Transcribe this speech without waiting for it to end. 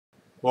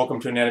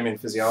Welcome to Anatomy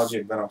and Physiology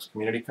at Glen Oaks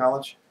Community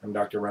College. I'm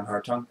Dr. Ren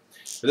Hartung.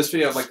 For this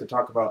video, I'd like to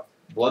talk about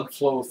blood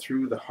flow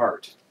through the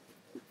heart.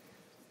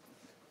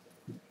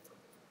 And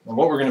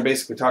what we're going to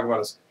basically talk about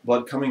is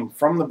blood coming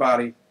from the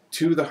body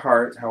to the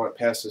heart, how it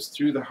passes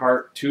through the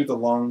heart to the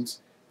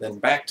lungs, then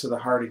back to the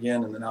heart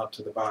again, and then out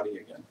to the body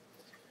again.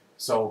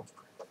 So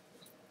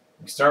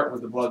we start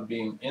with the blood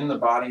being in the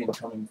body and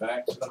coming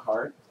back to the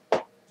heart.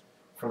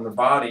 From the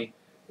body,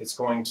 it's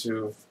going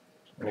to,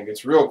 when it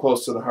gets real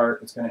close to the heart,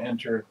 it's going to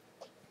enter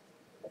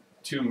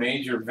two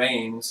major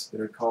veins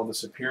that are called the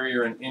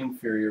superior and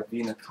inferior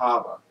vena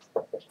cava.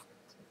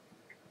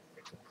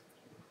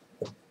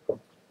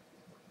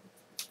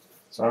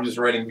 So I'm just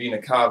writing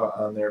vena cava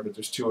on there, but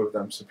there's two of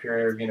them,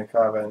 superior vena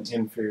cava and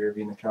inferior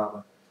vena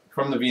cava.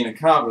 From the vena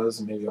cavas,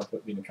 and maybe I'll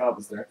put vena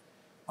cavas there,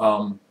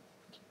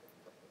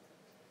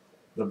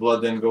 the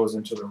blood then goes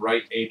into the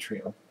right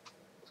atrium.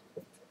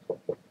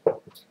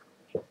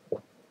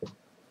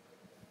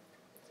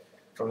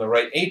 From the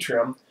right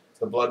atrium,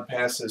 the blood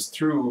passes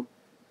through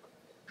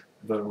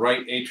the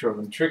right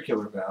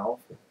atrioventricular valve,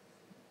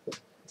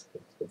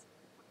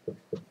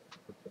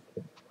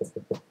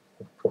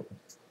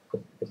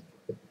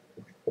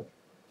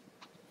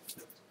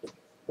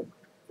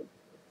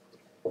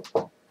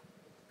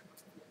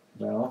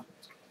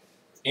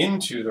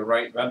 into the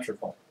right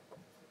ventricle.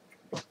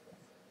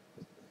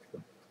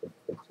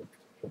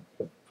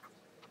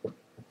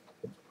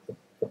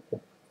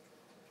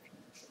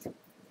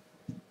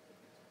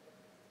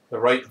 The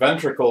right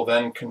ventricle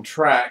then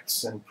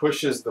contracts and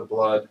pushes the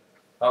blood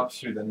up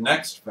through the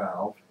next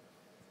valve,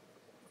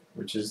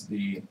 which is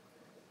the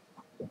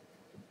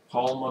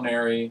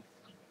pulmonary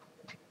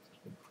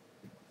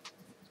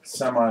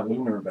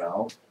semilunar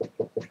valve.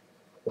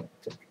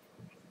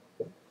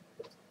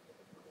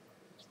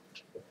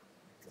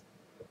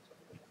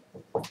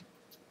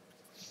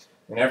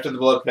 And after the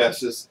blood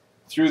passes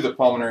through the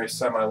pulmonary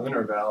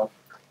semilunar valve,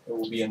 it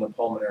will be in the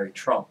pulmonary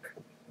trunk.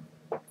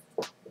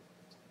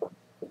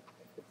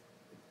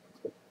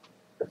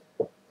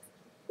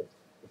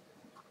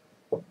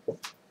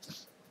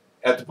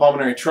 At the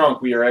pulmonary trunk,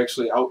 we are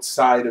actually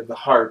outside of the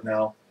heart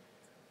now.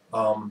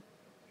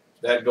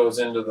 That goes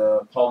into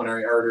the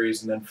pulmonary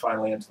arteries and then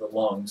finally into the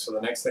lungs. So the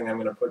next thing I'm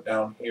going to put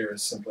down here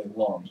is simply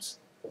lungs.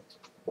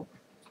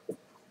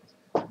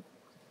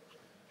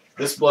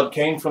 This blood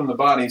came from the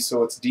body,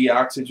 so it's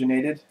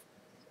deoxygenated.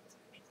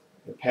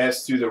 It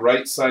passed through the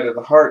right side of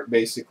the heart,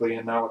 basically,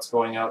 and now it's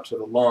going out to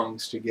the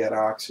lungs to get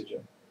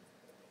oxygen.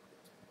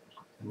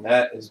 And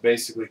that is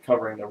basically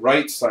covering the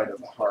right side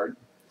of the heart.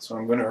 So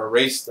I'm going to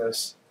erase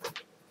this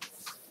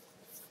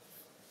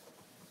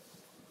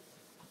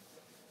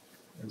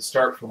and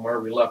start from where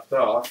we left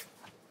off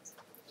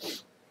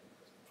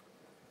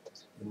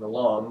in the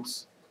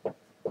lungs.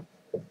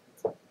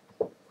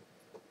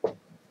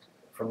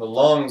 From the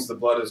lungs, the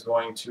blood is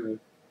going to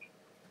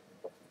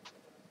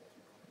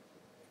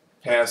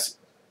pass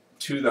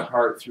to the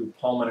heart through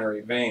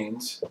pulmonary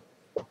veins.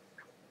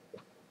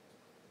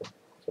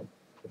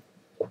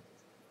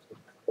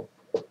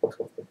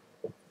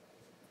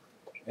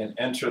 And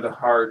enter the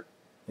heart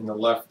in the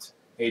left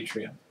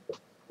atrium.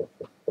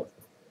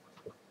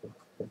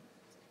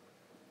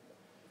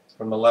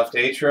 From the left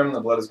atrium, the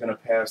blood is going to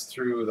pass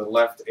through the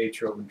left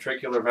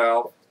atrioventricular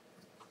valve.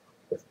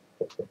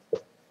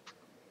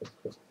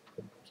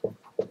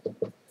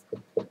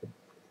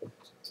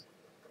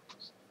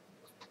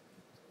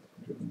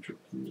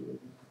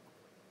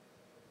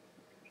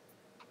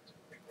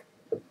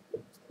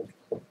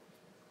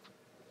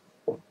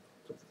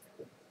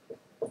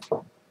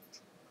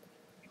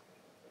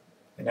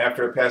 And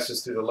after it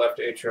passes through the left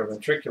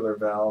atrioventricular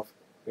valve,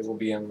 it will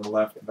be in the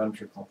left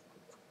ventricle.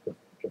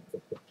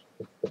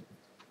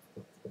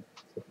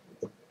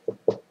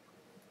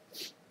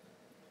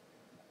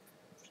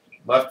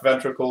 Left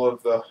ventricle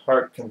of the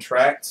heart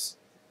contracts,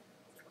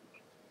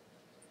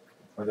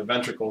 or the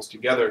ventricles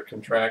together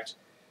contract,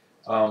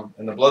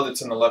 and the blood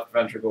that's in the left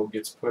ventricle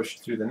gets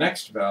pushed through the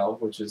next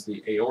valve, which is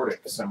the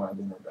aortic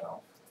semilunar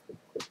valve.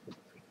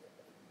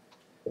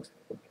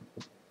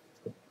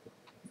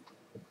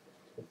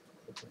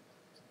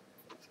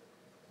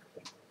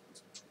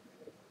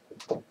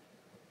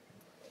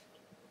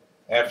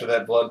 After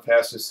that blood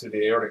passes through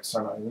the aortic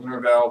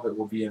semilunar valve, it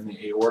will be in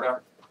the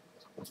aorta.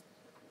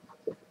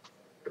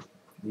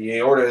 The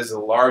aorta is the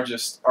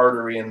largest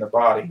artery in the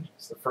body.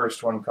 It's the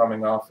first one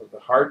coming off of the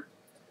heart.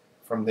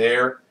 From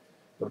there,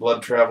 the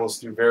blood travels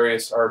through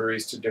various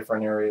arteries to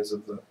different areas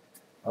of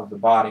the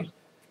body.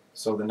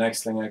 So the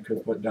next thing I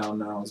could put down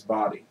now is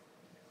body.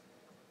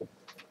 And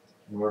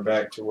we're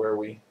back to where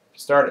we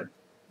started.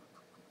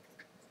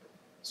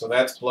 So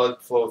that's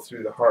blood flow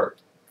through the heart.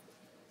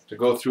 To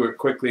go through it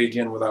quickly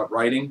again without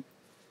writing,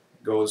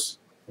 it goes,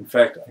 in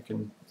fact, I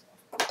can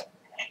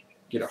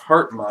get a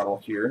heart model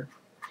here.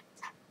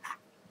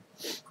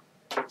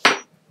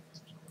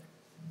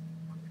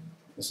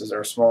 This is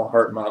our small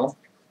heart model.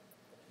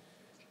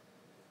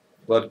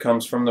 Blood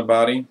comes from the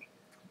body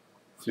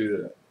through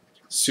the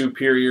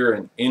superior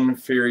and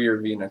inferior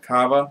vena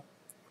cava.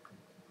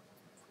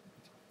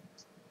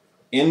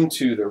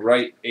 into the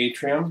right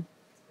atrium.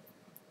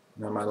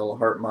 Now my little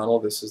heart model,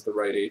 this is the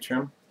right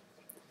atrium.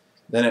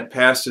 Then it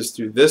passes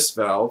through this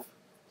valve.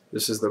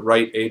 This is the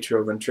right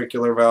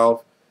atrioventricular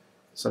valve,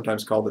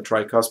 sometimes called the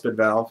tricuspid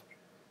valve.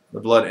 The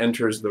blood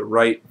enters the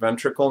right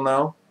ventricle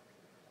now.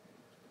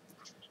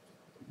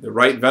 The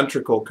right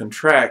ventricle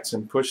contracts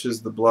and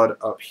pushes the blood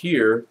up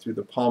here through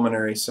the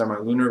pulmonary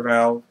semilunar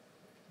valve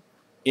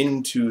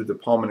into the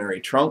pulmonary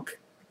trunk.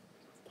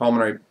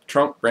 Pulmonary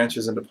trunk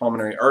branches into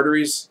pulmonary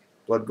arteries.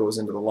 Blood goes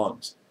into the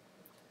lungs.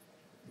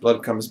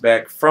 Blood comes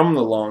back from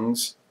the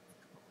lungs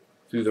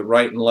through the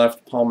right and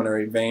left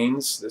pulmonary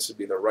veins. This would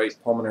be the right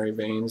pulmonary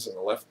veins and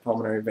the left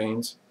pulmonary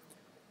veins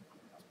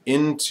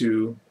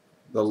into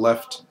the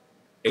left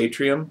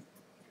atrium.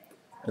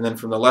 And then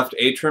from the left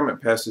atrium,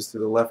 it passes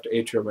through the left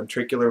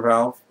atrioventricular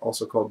valve,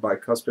 also called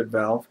bicuspid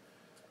valve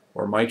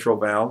or mitral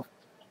valve,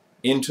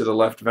 into the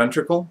left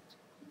ventricle.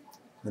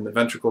 And the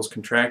ventricles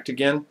contract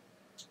again,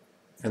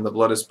 and the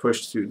blood is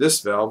pushed through this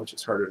valve, which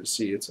is harder to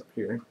see, it's up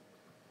here.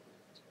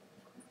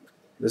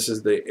 This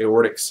is the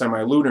aortic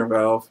semilunar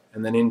valve,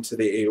 and then into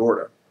the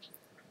aorta.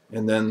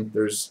 And then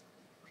there's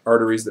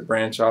arteries that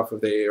branch off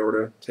of the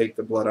aorta, take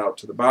the blood out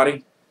to the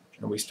body,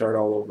 and we start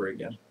all over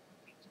again.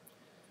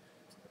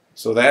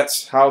 So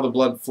that's how the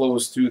blood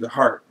flows through the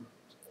heart.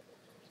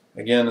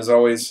 Again, as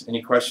always,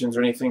 any questions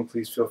or anything,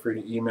 please feel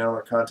free to email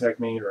or contact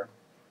me or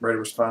write a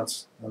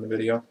response on the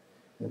video.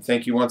 And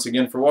thank you once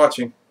again for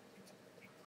watching.